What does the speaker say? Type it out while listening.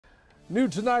New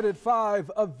tonight at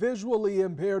 5, a visually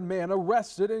impaired man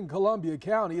arrested in Columbia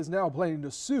County is now planning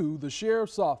to sue the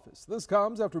sheriff's office. This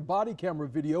comes after body camera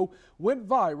video went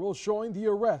viral showing the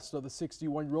arrest of the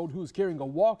 61-year-old who was carrying a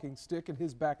walking stick in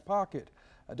his back pocket.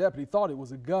 A deputy thought it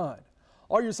was a gun.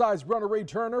 All Your Side's Brunner Ray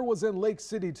Turner was in Lake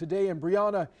City today, and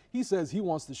Brianna, he says he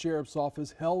wants the sheriff's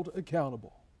office held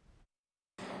accountable.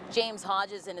 James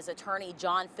Hodges and his attorney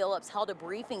John Phillips held a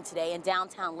briefing today in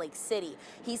downtown Lake City.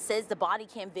 He says the body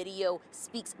cam video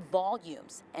speaks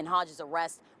volumes and Hodges'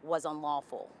 arrest was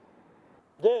unlawful.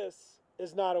 This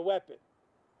is not a weapon.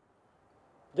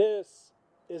 This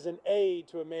is an aid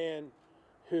to a man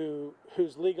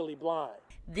who's legally blind.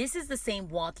 This is the same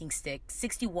walking stick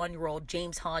 61-year-old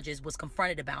James Hodges was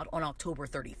confronted about on October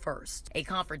 31st. A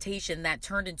confrontation that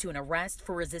turned into an arrest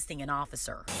for resisting an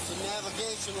officer. It's a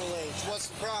navigational age. What's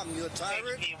the problem? You a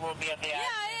tyrant? Yeah,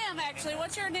 I am actually.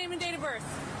 What's your name and date of birth?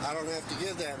 I don't have to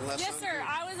give that unless Yes, sir.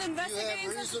 I was investigating. You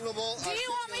have reasonable. Do you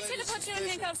want me to put you in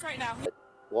handcuffs right now?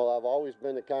 Well, I've always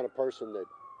been the kind of person that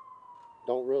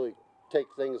don't really take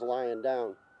things lying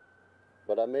down.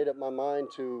 But I made up my mind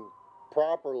to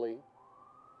properly,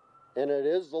 and it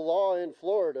is the law in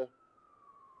Florida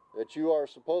that you are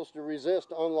supposed to resist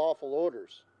unlawful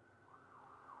orders.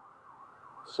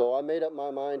 So I made up my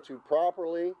mind to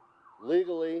properly,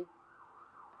 legally,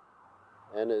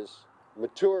 and as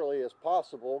maturely as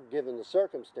possible, given the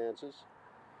circumstances,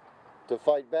 to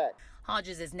fight back.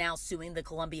 Hodges is now suing the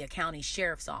Columbia County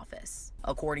Sheriff's Office.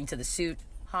 According to the suit,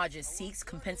 Hodges seeks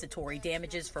compensatory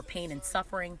damages for pain and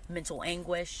suffering, mental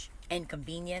anguish,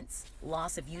 inconvenience,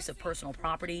 loss of use of personal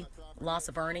property, loss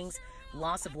of earnings,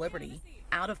 loss of liberty,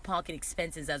 out-of-pocket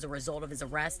expenses as a result of his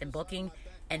arrest and booking,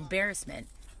 embarrassment,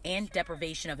 and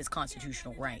deprivation of his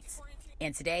constitutional rights.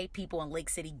 And today, people in Lake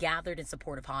City gathered in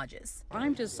support of Hodges.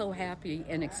 I'm just so happy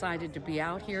and excited to be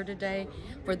out here today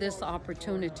for this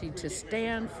opportunity to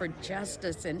stand for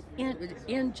justice and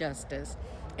injustice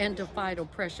and to fight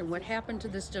oppression. What happened to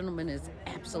this gentleman is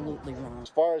absolutely wrong. As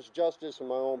far as justice in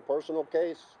my own personal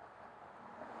case,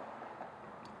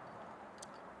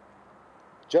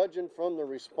 judging from the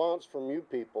response from you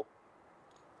people,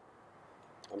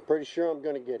 I'm pretty sure I'm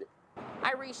going to get it.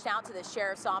 I reached out to the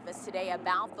sheriff's office today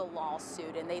about the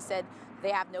lawsuit, and they said they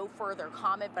have no further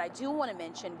comment. But I do want to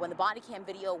mention, when the body cam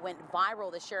video went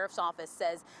viral, the sheriff's office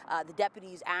says the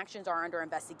deputy's actions are under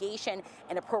investigation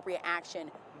and appropriate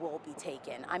action will be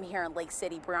taken. I'm here in Lake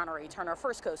City. Brianna Ray Turner,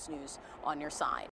 First Coast News, on your side.